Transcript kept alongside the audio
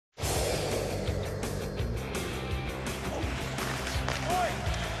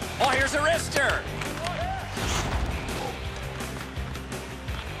Oh, here's a wrister.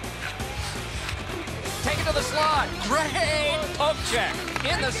 Take it to the slot. Great poke check.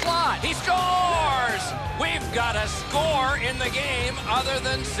 In the slot. He scores! We've got a score in the game other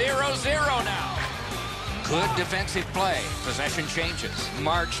than 0-0 now. Good defensive play. Possession changes.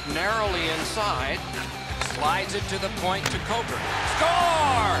 Marched narrowly inside. Slides it to the point to Coburn.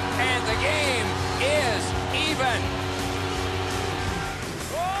 Score! And the game is even.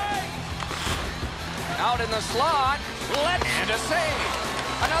 Out in the slot. And a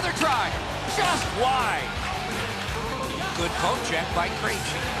save. Another try. Just wide. Good poke check by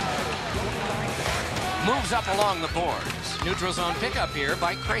Krejci. Moves up along the boards. Neutral zone pickup here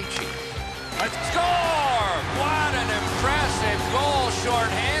by Krejci. Score! What an impressive goal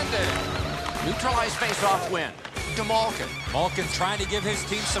shorthanded. Neutralized face-off win to Malkin. Malkin trying to give his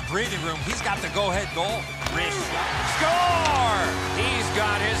team some breathing room. He's got the go-ahead goal. Wrist shot. Score! He's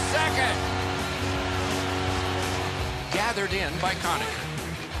got his second. Gathered in by Conacher.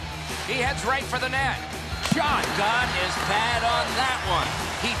 He heads right for the net. Shotgun is bad on that one.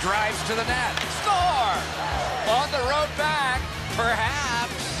 He drives to the net. Score! On the road back,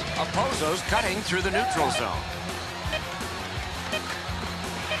 perhaps. Opozo's cutting through the neutral zone.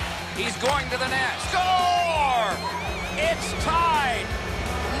 He's going to the net. Score! It's tied.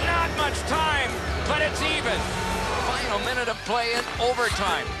 Not much time, but it's even. Final minute of play in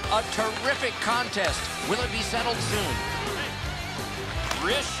overtime. A terrific contest. Will it be settled soon?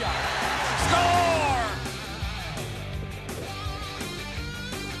 Wrist shot. Score!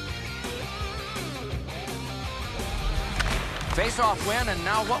 Face-off win, and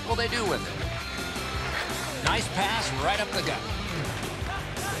now what will they do with it? Nice pass right up the gut.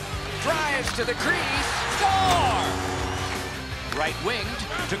 Drives to the crease. Score! Right-winged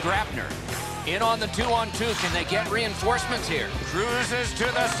to Grabner. In on the 2-on-2. Can they get reinforcements here? Cruises to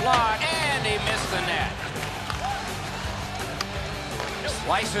the slot, and he missed the net.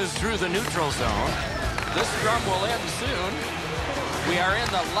 Slices through the neutral zone. This scrum will end soon. We are in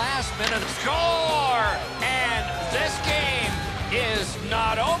the last minute. Score! And this game is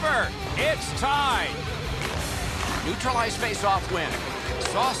not over. It's tied. Neutralized face-off win.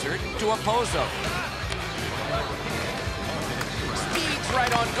 Saucered to Opozo. Speeds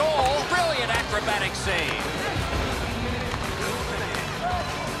right on goal. Brilliant acrobatic save.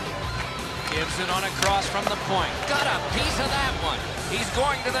 Gives it on a cross from the point. Got a piece of that one. He's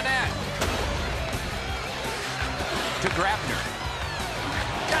going to the net. To Grabner.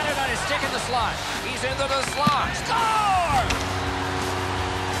 Got it on his stick in the slot. He's into the slot. Score!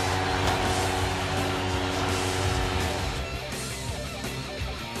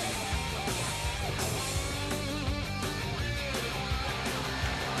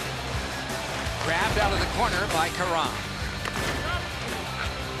 Grabbed out of the corner by Karam.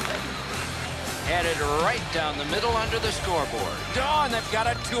 Headed right down the middle under the scoreboard. Dawn, they've got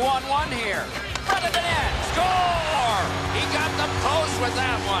a 2-on-1 here. Front of the net. Score! He got the post with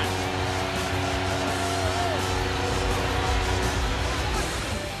that one.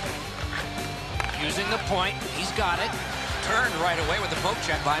 Using the point. He's got it. Turned right away with the poke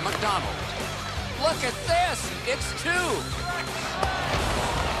check by McDonald. Look at this. It's 2.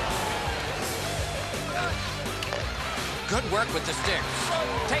 Good work with the sticks.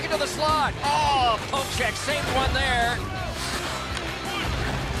 Take it to the slot. Oh, poke check saved one there.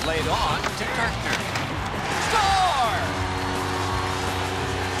 Laid on to Kirkner. Score!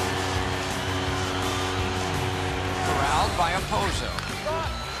 Corralled by Opozo.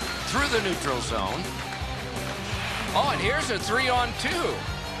 Through the neutral zone. Oh, and here's a 3-on-2.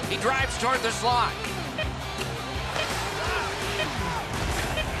 He drives toward the slot.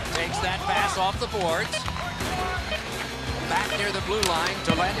 Takes that pass off the boards. Back near the blue line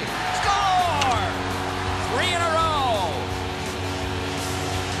to Lenny. Score! 3 in a row.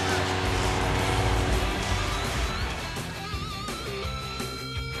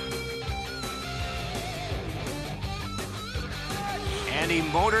 And he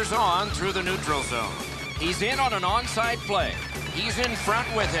motors on through the neutral zone. He's in on an onside play. He's in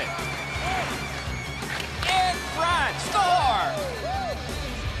front with it. In front! Score!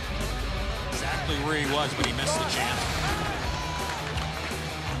 Exactly where he was, but he missed the chance.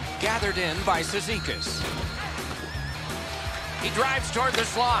 Gathered in by Cizikas. He drives toward the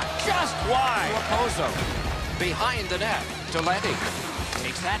slot. Just wide. Opozo. Behind the net to Letty.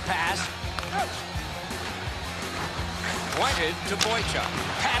 Takes that pass. Pointed to Boychuk.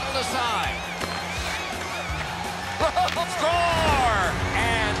 Paddled aside. Score!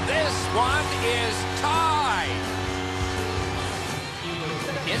 And this one is tied.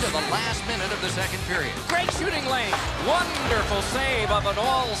 into the last minute of the second period. Great shooting lane. Wonderful save of an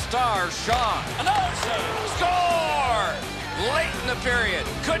all-star shot. Another save. Score! Late in the period.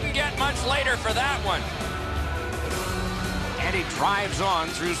 Couldn't get much later for that one. And he drives on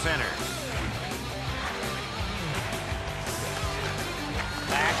through center.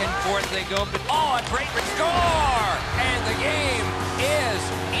 Back and forth they go. Oh, a great score! And the game is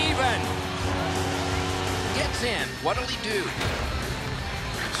even. Gets in. What'll he do?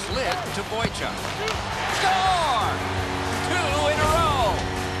 Slid to Boychuk. Score! 2 in a row.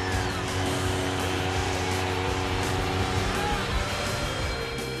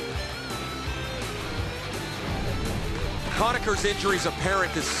 Conacher's injury is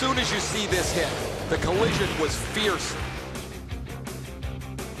apparent as soon as you see this hit. The collision was fierce.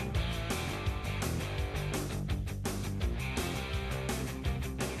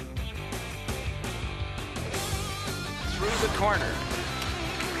 Through the corner.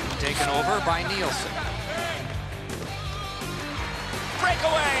 Taken over by Nielsen.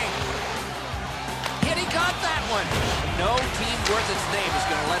 Breakaway! Hit, he got that one. No team worth its name is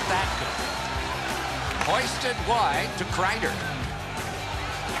going to let that go. Hoisted wide to Kreider.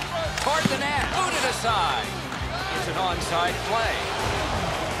 Toward the net, booted aside. It's an onside play.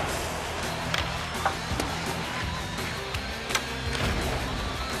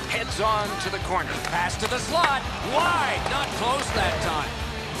 Heads on to the corner. Pass to the slot. Wide, not close that time.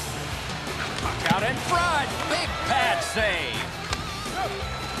 Puck out in front. Big pad save.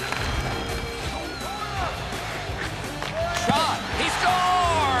 Shot. He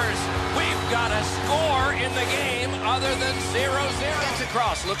scores! We've got a score in the game other than 0-0. Gets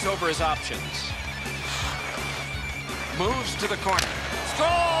across, looks over his options. Moves to the corner.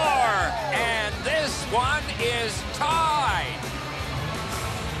 Score! And this one is tied.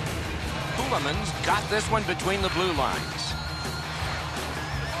 Houliman's got this one between the blue lines.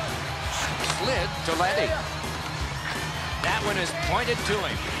 Slid to Leddy. That one is pointed to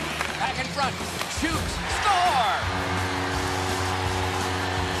him. Back in front. Shoots. Score!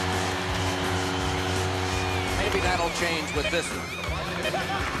 Maybe that'll change with this one.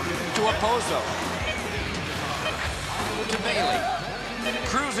 To Opozo. To Bailey.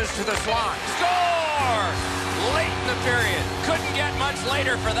 Cruises to the slot. Score! Late in the period. Couldn't get much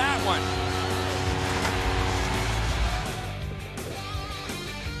later for that one.